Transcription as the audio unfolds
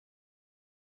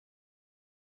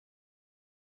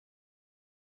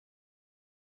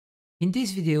In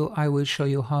this video, I will show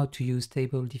you how to use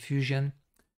Stable Diffusion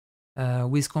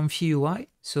with Comfy UI.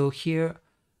 So here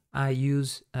I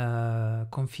use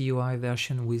Comfy UI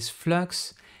version with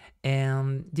Flux,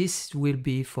 and this will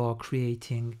be for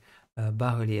creating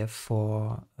bas-relief,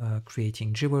 for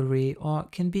creating jewelry, or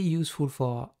can be useful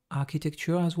for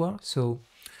architecture as well. So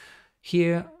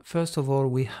here, first of all,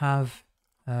 we have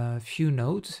a few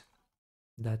nodes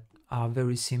that are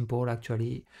very simple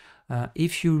actually.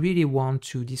 If you really want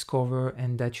to discover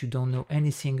and that you don't know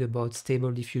anything about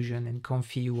Stable Diffusion and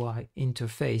Comfy UI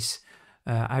interface,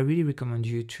 I really recommend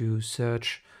you to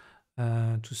search,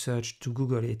 to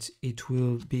Google it. It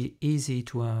will be easy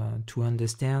to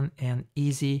understand and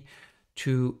easy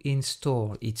to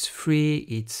install. It's free,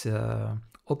 it's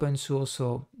open source,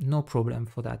 so no problem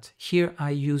for that. Here I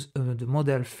use the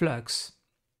model Flux.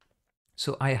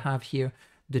 So I have here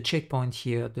the checkpoint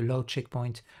here, the load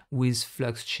checkpoint with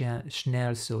Flux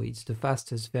Schnell, so it's the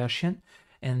fastest version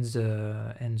and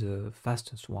the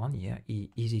fastest one, yeah,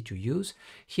 easy to use.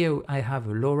 Here I have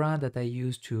a LoRa that I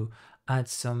use to add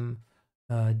some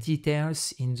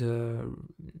details in the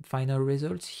final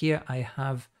results. Here I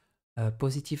have a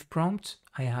positive prompt.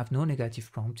 I have no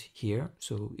negative prompt here,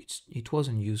 so it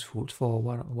wasn't useful for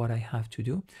what I have to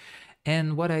do.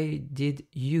 And what I did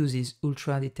use is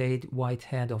ultra detailed white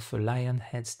head of a lion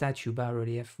head statue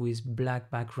bas-relief with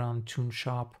black background, tune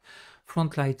sharp,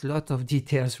 front light, lot of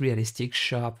details, realistic,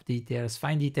 sharp details,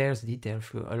 fine details,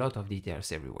 a lot of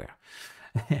details everywhere.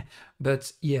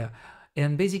 But yeah,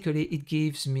 and basically it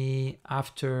gives me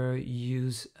after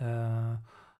use,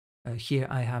 here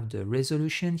I have the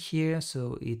resolution here,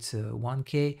 so it's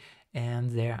 1K, and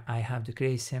there I have the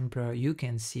clay sampler. You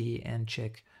can see and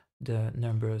check the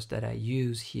numbers that I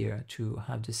use here to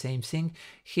have the same thing.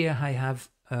 Here I have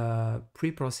a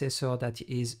preprocessor that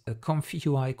is a Comfy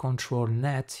UI control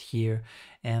net here,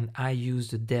 and I use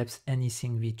the depth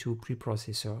anything v2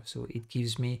 preprocessor, so it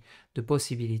gives me the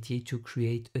possibility to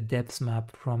create a depth map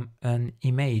from an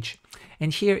image.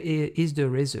 And here is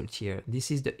the result here. This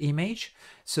is the image.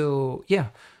 So yeah,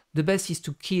 the best is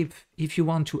to keep, if you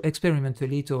want to experiment a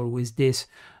little with this,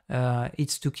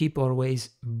 it's to keep always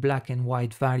black and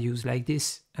white values like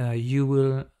this. You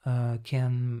will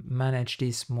can manage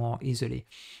this more easily.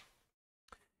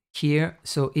 Here,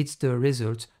 so it's the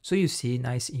result. So you see,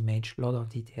 nice image, lot of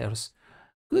details,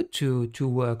 good to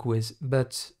work with.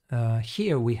 But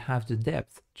here we have the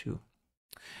depth too,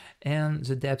 and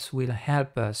the depth will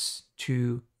help us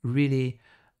to really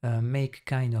make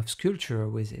kind of sculpture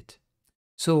with it.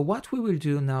 So what we will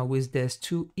do now with these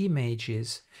two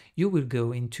images, you will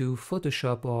go into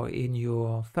Photoshop or in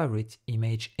your favorite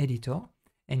image editor,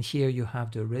 and here you have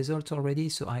the result already.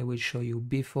 So I will show you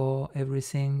before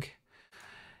everything,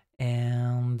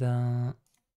 and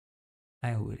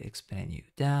I will explain you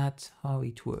that, how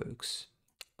it works.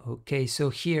 Okay,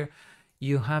 so here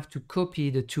you have to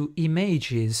copy the two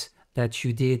images that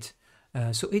you did.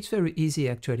 So it's very easy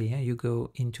actually. You go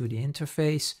into the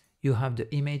interface, you have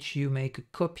the image, you make a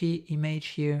copy image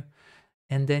here,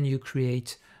 and then you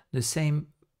create the same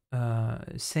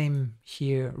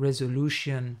here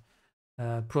resolution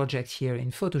project here in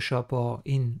Photoshop or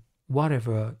in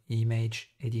whatever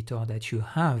image editor that you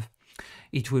have.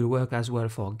 It will work as well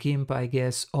for GIMP, I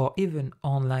guess, or even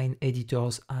online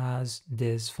editors as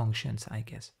these functions, I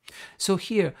guess. So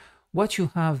here, what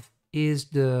you have is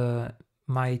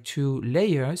my two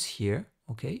layers here,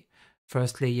 okay?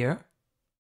 First layer,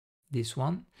 this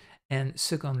one, and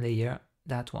second layer,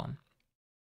 that one.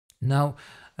 Now,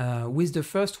 with the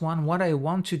first one, what I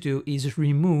want to do is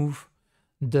remove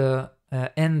the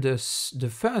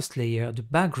the first layer, the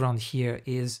background here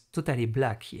is totally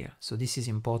black here. So this is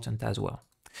important as well.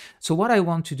 So what I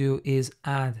want to do is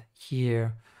add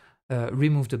here,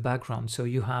 remove the background. So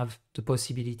you have the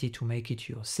possibility to make it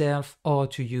yourself or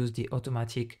to use the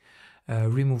automatic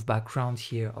remove background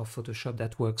here of Photoshop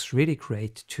that works really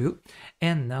great too.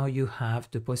 And now you have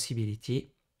the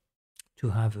possibility to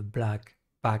have a black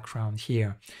background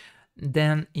here.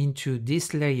 Then into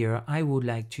this layer, I would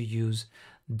like to use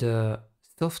the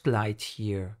soft light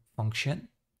here function,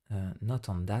 not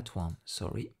on that one,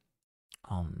 sorry,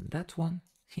 on that one,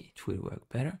 it will work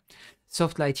better.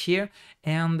 Soft light here,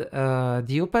 and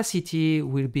the opacity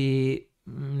will be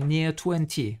near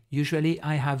 20. Usually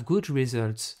I have good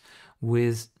results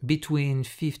with between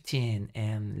 15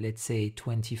 and let's say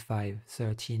 25,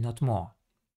 30, not more.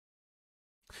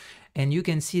 And you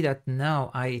can see that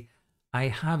now I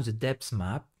have the depth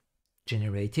map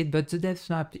generated, but the depth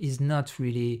map is not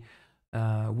really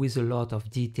with a lot of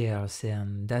details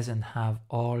and doesn't have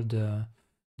all the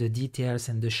the details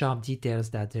and the sharp details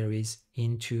that there is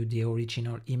into the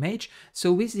original image.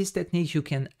 So with this technique, you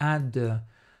can add the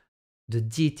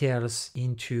details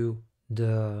into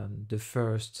the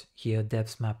first here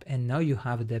depth map, and now you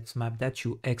have a depth map that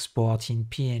you export in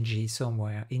PNG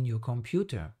somewhere in your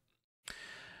computer.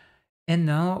 And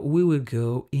now we will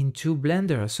go into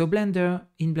Blender. So in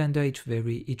Blender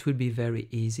it will be very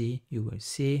easy, you will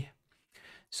see.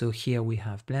 So here we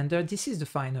have Blender. This is the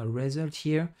final result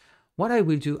here. What I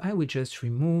will do, I will just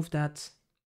remove that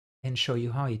and show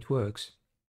you how it works.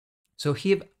 So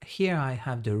here I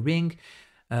have the ring.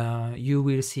 You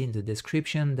will see in the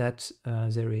description that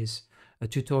there is a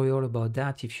tutorial about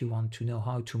that if you want to know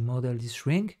how to model this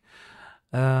ring.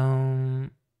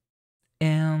 And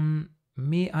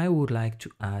I would like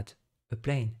to add a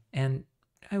plane, and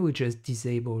I will just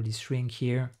disable this ring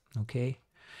here, okay?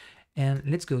 And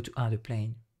let's go to add a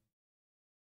plane.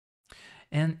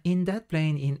 And in that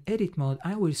plane, in edit mode,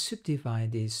 I will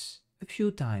subdivide this a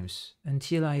few times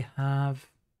until I have,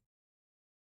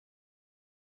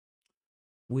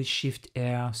 with Shift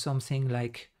R, something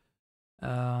like,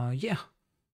 yeah,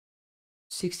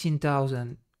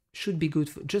 16,000 should be good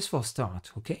just for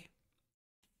start, okay?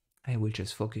 I will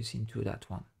just focus into that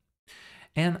one.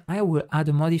 And I will add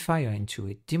a modifier into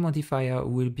it. The modifier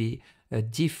will be a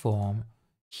deform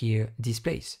here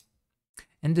displace.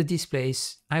 And the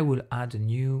displace, I will add a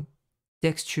new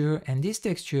texture, and this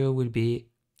texture will be,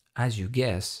 as you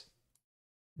guess,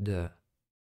 the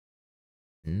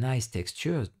nice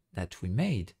texture that we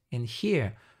made. And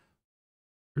here,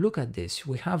 look at this,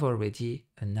 we have already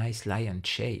a nice lion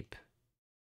shape.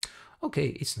 Okay,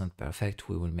 it's not perfect,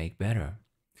 we will make better.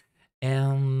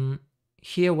 And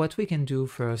here what we can do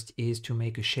first is to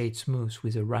make a shade smooth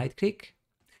with a right click.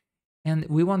 And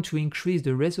we want to increase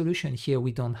the resolution here.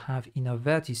 We don't have enough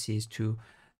vertices to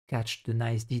catch the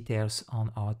nice details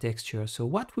on our texture. So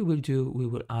what we will do, we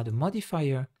will add a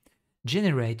modifier,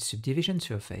 generate subdivision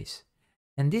surface.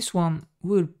 And this one,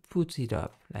 we'll put it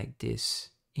up like this,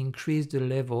 increase the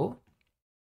level.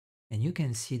 And you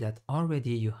can see that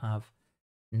already you have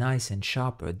nice and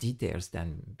sharper details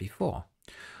than before.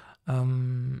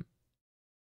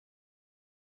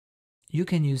 You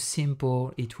can use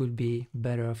simple, it will be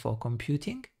better for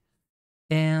computing.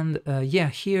 And yeah,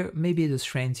 here maybe the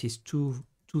strength is too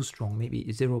strong. Maybe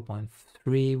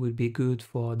 0.3 will be good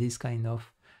for this kind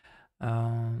of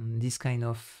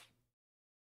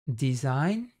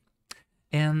design.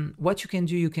 And what you can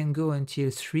do, you can go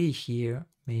until 3 here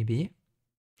maybe,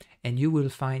 and you will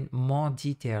find more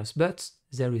details. But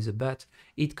there is a but.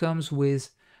 It comes with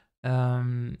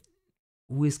kind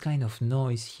of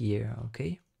noise here,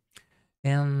 okay?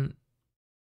 And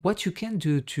what you can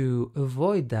do to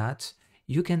avoid that,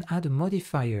 you can add a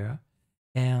modifier,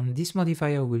 and this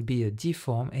modifier will be a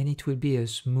deform, and it will be a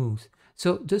smooth.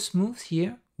 So the smooth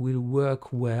here will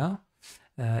work well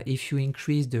if you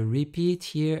increase the repeat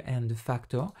here and the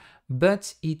factor,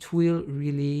 but it will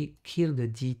really kill the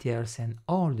details and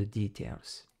all the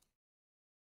details.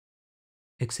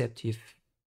 Except if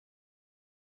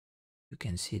you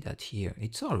can see that here,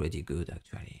 it's already good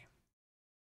actually.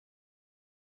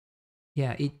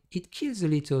 Yeah, it kills a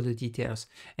little the details.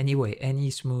 Anyway, any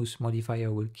smooth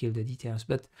modifier will kill the details,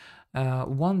 but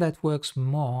one that works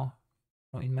more,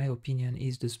 in my opinion,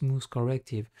 is the smooth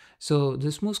corrective. So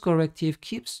the smooth corrective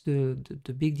keeps the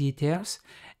big details,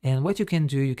 and what you can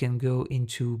do, you can go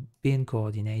into bin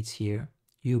coordinates here,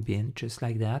 ubin, just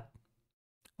like that,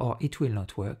 or it will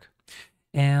not work.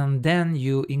 And then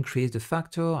you increase the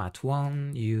factor at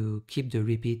 1, you keep the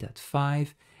repeat at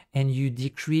 5, and you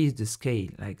decrease the scale,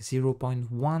 like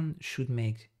 0.1 should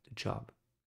make the job.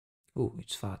 Oh,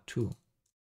 it's far too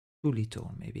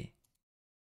little maybe.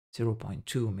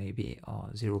 0.2 maybe, or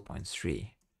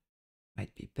 0.3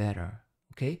 might be better,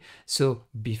 okay? So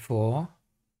before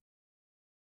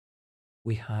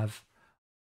we have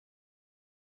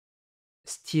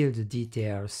still the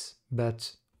details,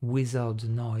 but without the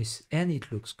noise, and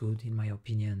it looks good in my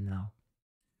opinion now.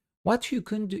 What you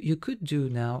could do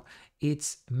now,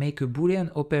 it's make a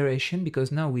Boolean operation,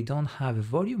 because now we don't have a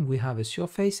volume, we have a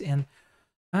surface, and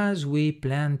as we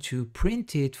plan to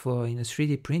print it in a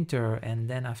 3D printer and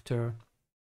then after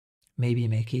maybe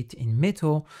make it in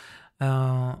metal,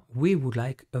 we would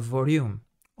like a volume,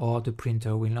 or the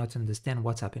printer will not understand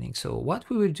what's happening. So what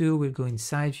we will do, we'll go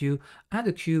inside view, add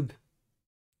a cube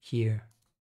here,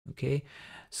 okay,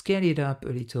 scale it up a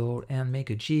little and make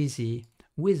a GZ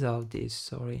without this,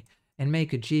 sorry, and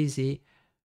make a GZ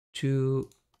to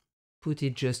put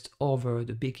it just over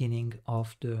the beginning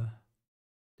of the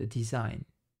design.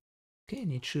 Okay,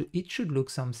 and it should look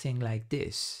something like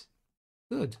this.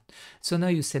 Good. So now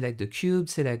you select the cube,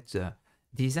 select the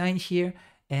design here,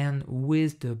 and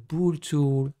with the bool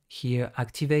tool here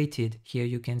activated, here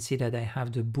you can see that I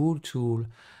have the bool tool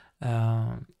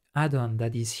add-on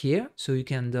that is here, so you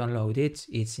can download it.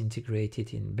 It's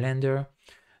integrated in Blender.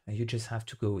 You just have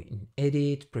to go in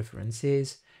Edit,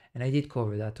 Preferences, and I did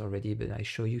cover that already, but I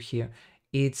show you here.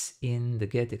 It's in the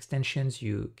Get Extensions.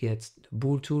 You get the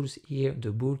bool tools here,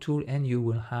 the bool tool, and you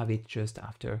will have it just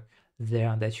after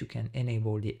there that you can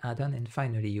enable the add-on, and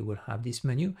finally you will have this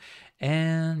menu,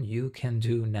 and you can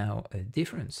do now a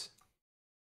difference.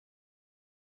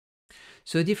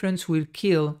 So a difference will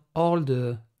kill all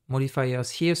the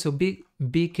modifiers here, so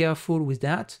be careful with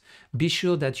that. Be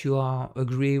sure that you are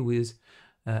agree with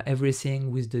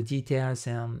everything with the details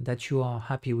and that you are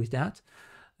happy with that,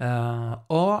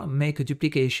 or make a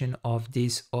duplication of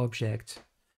this object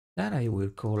that I will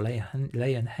call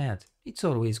lion head. It's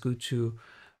always good to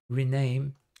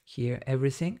rename here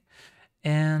everything.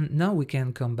 And now we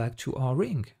can come back to our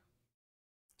ring.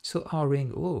 So our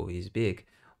ring, oh, is big.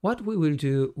 What we will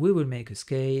do, we will make a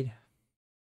scale,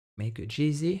 make a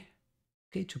GZ,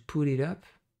 okay, to put it up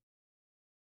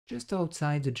just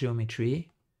outside the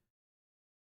geometry,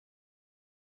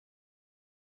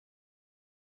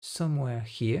 somewhere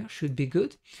here should be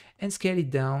good, and scale it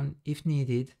down if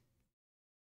needed.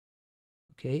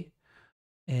 Okay,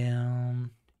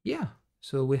 and yeah,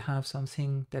 so we have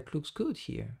something that looks good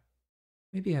here.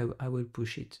 Maybe I will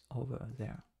push it over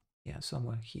there. Yeah,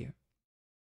 somewhere here.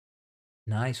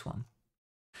 Nice one.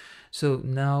 So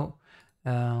now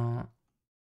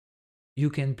you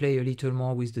can play a little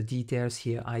more with the details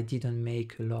here. I didn't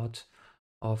make a lot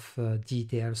of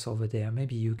details over there.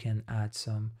 Maybe you can add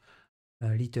some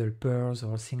little pearls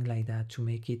or things like that to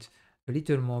make it a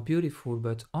little more beautiful,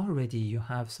 but already you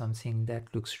have something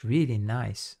that looks really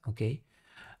nice. Okay,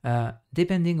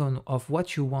 depending on of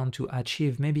what you want to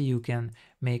achieve, maybe you can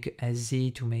make a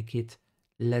Z to make it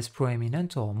less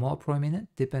prominent or more prominent,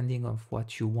 depending on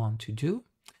what you want to do.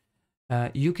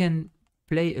 You can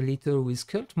play a little with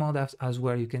sculpt mode as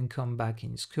well. You can come back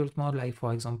in sculpt mode, like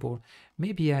for example,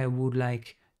 maybe I would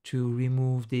like to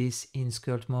remove this in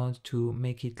sculpt mode to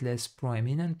make it less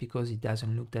prominent because it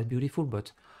doesn't look that beautiful,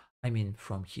 but I mean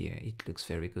from here it looks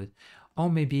very good. Or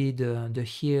maybe the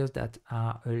hairs that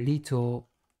are a little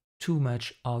too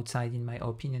much outside in my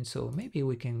opinion, so maybe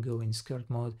we can go in sculpt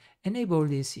mode, enable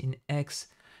this in X,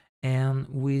 and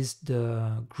with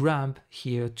the grab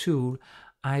here tool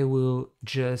I will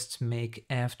just make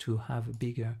F to have a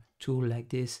bigger tool like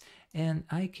this, and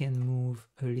I can move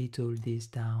a little this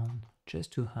down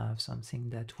just to have something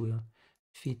that will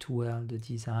fit well the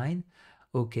design.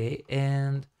 Okay,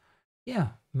 and yeah,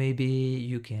 maybe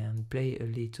you can play a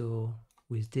little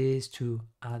with this to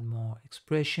add more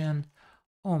expression,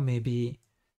 or maybe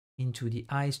into the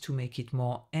eyes to make it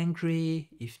more angry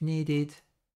if needed.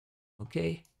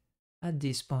 Okay, at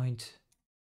this point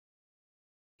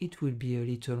it will be a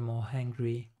little more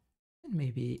angry, and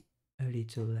maybe a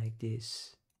little like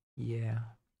this. Yeah,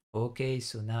 okay,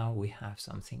 so now we have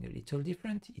something a little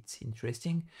different. It's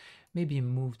interesting. Maybe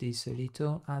move this a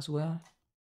little as well,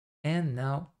 and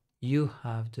now you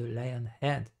have the lion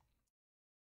head.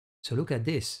 So look at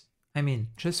this. I mean,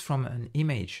 just from an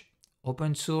image,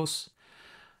 open source,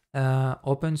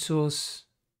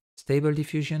 Stable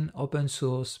Diffusion, open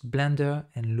source Blender,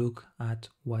 and look at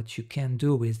what you can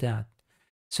do with that.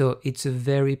 So it's a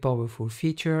very powerful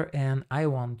feature, and I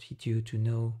wanted you to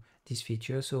know this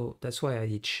feature, so that's why I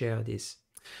did share this.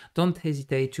 Don't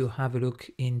hesitate to have a look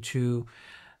into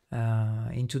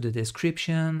the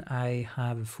description. I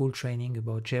have a full training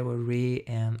about jewelry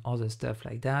and other stuff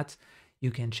like that.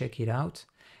 You can check it out.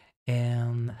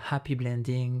 And happy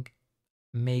blending,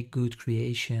 make good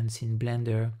creations in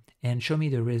Blender, and show me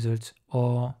the results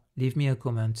or leave me a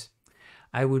comment.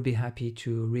 I will be happy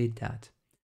to read that.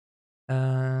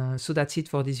 So that's it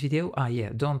for this video.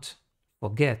 Yeah, don't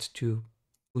forget to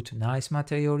put a nice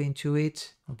material into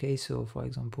it. Okay, so for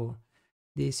example,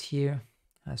 this here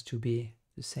has to be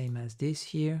the same as this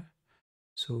here.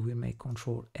 So we'll make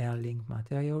Control R link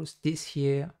materials. This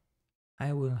here,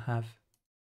 I will have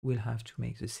to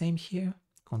make the same here.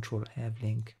 Control F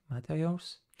link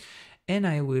materials. And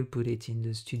I will put it in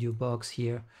the studio box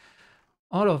here.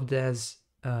 All of these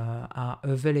are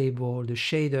available, the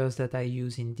shaders that I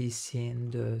use in this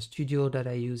scene, the studio that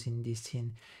I use in this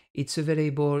scene. It's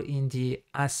available in the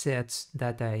assets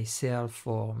that I sell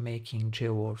for making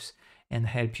jewels and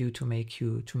help you to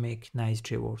make nice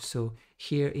jewels. So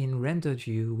here in render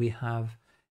view, we have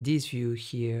this view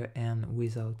here, and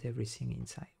without everything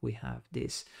inside, we have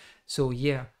this. So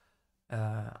yeah,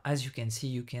 as you can see,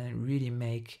 you can really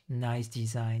make nice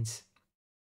designs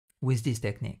with this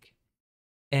technique.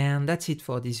 And that's it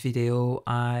for this video.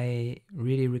 I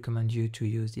really recommend you to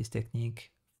use this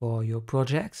technique for your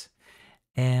projects,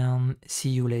 and see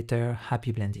you later.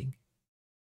 Happy blending.